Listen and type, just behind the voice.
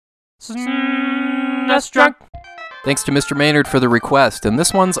SNESdrunk. Thanks to Mr. Maynard for the request, and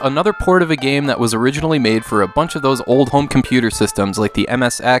this one's another port of a game that was originally made for a bunch of those old home computer systems like the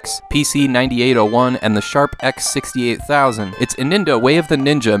MSX, PC 9801, and the Sharp X68000. It's Inindo, Way of the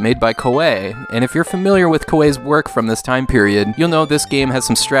Ninja, made by Koei, and if you're familiar with Koei's work from this time period, you'll know this game has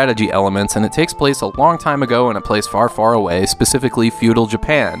some strategy elements, and it takes place a long time ago in a place far, far away, specifically feudal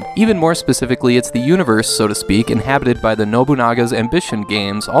Japan. Even more specifically, it's the universe, so to speak, inhabited by the Nobunaga's Ambition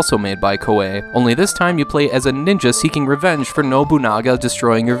games, also made by Koei, only this time you play as a ninja seeking revenge for Nobunaga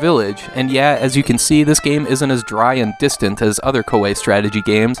destroying your village. And yeah, as you can see, this game isn't as dry and distant as other Koei strategy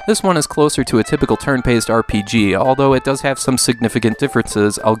games. This one is closer to a typical turn-based RPG, although it does have some significant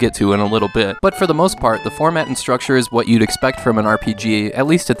differences I'll get to in a little bit. But for the most part, the format and structure is what you'd expect from an RPG, at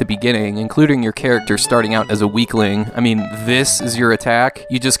least at the beginning, including your character starting out as a weakling. I mean, this is your attack.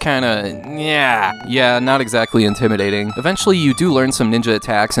 You just kinda, yeah, not exactly intimidating. Eventually you do learn some ninja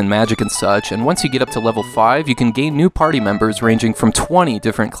attacks and magic and such, and once you get up to level 5, you can gain new party members ranging from 20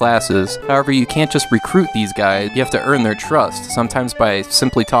 different classes. However, you can't just recruit these guys, you have to earn their trust, sometimes by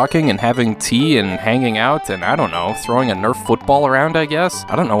simply talking and having tea and hanging out and, I don't know, throwing a Nerf football around, I guess?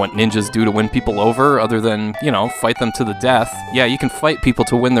 I don't know what ninjas do to win people over other than, you know, fight them to the death. Yeah, you can fight people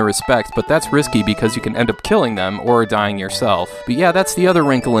to win their respect, but that's risky because you can end up killing them or dying yourself. But yeah, that's the other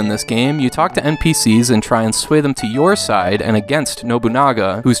wrinkle in this game. You talk to NPCs and try and sway them to your side and against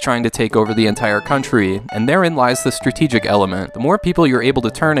Nobunaga, who's trying to take over the entire country, and therein lies the strategic element. The more people you're able to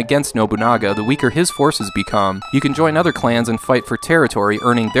turn against Nobunaga, the weaker his forces become. You can join other clans and fight for territory,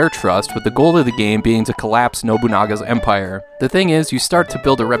 earning their trust, with the goal of the game being to collapse Nobunaga's empire. The thing is, you start to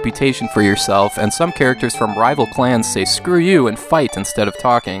build a reputation for yourself, and some characters from rival clans say screw you and fight instead of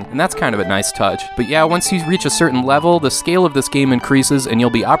talking, and that's kind of a nice touch. But yeah, once you reach a certain level, the scale of this game increases and you'll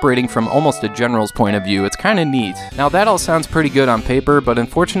be operating from almost a general's point of view. It's kinda neat. Now that all sounds pretty good on paper, but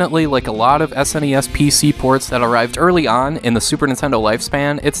unfortunately, like a lot of SNES PC ports that arrived early on in the Super Nintendo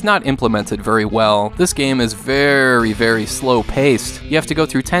lifespan, it's not implemented very well. This game is very, very slow paced. You have to go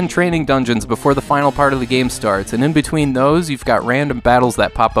through 10 training dungeons before the final part of the game starts, and in between those, you've got random battles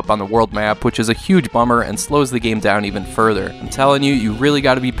that pop up on the world map, which is a huge bummer and slows the game down even further. I'm telling you, you really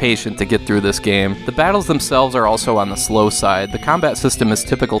gotta be patient to get through this game. The battles themselves are also on the slow side. The combat system is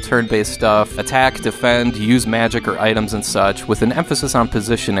typical turn-based stuff: attack, defend, use magic or items and such, with an emphasis on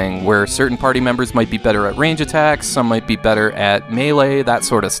positioning, where certain party members might be better at range attacks, some might be better at melee, that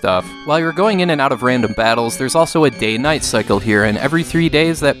sort of stuff. While you're going in and out of random battles, there's also a day-night cycle here, and every 3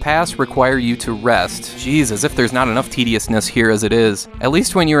 days that pass require you to rest. Jeez, as if there's not enough tediousness here as it is. At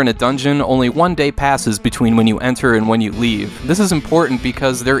least when you're in a dungeon, only 1 day passes between when you enter and when you leave. This is important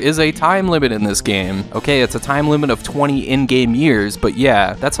because there is a time limit in this game. Okay, it's a time limit of 20 in-game years, but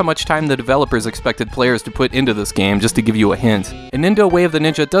yeah, that's how much time the developers expected players to put into this game, just to give you a hint. Inindo, Way of the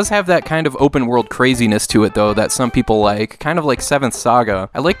Ninja does have that kind of open-world craziness to it though that some people like, kind of like 7th Saga.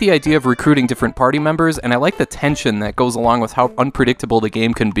 I like the idea of recruiting different party members, and I like the tension that goes along with how unpredictable the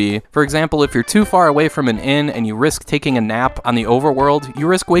game can be. For example, if you're too far away from an inn and you risk taking a nap on the overworld, you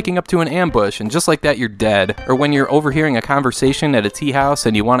risk waking up to an ambush, and just like that you're dead. Or when you're overhearing a conversation at a tea house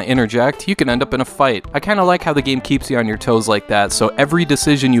and you want to interject, you can end up in a fight. I kind of like how the game keeps you on your toes like that, so every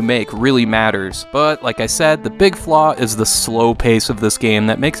decision you make really matters. But like I said, the big flaw is the slow pace of this game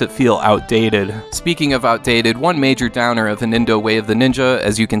that makes it feel outdated. Speaking of outdated, one major downer of Inindo, Way of the Ninja,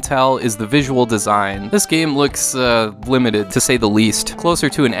 as you can tell, is the visual design. This game looks limited, to say the least. Closer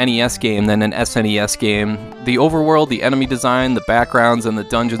to an NES game than an SNES game. The overworld, the enemy design, the backgrounds, and the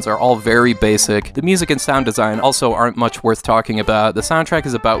dungeons are all very basic. The music and sound design also aren't much worth talking about. The soundtrack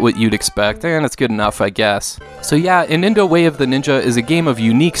is about what you'd expect, and it's good enough, I guess. So yeah, Inindo, Way of the Ninja is a game of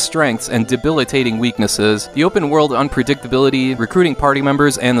unique strengths and debilitating weaknesses. The open world unpredictability, recruiting party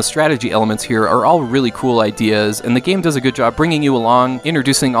members, and the strategy elements here are all really cool ideas, and the game does a good job bringing you along,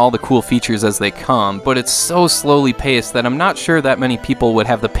 introducing all the cool features as they come, but it's so slowly paced that I'm not sure that many people would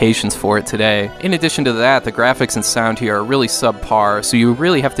have the patience for it today. In addition to that, the graphics and sound here are really subpar, so you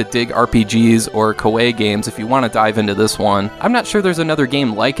really have to dig RPGs or Koei games if you want to dive into this one. I'm not sure there's another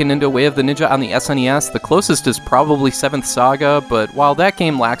game like Inindo, Way of the Ninja on the SNES. The closest is probably 7th Saga, but while that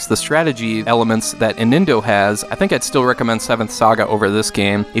game lacks the strategy elements that Inindo has, I think I'd still recommend 7th Saga over this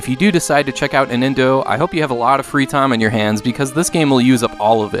game. If you do decide to check out Inindo, I hope you have a lot of free time on your hands because this game will use up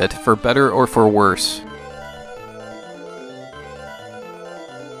all of it, for better or for worse.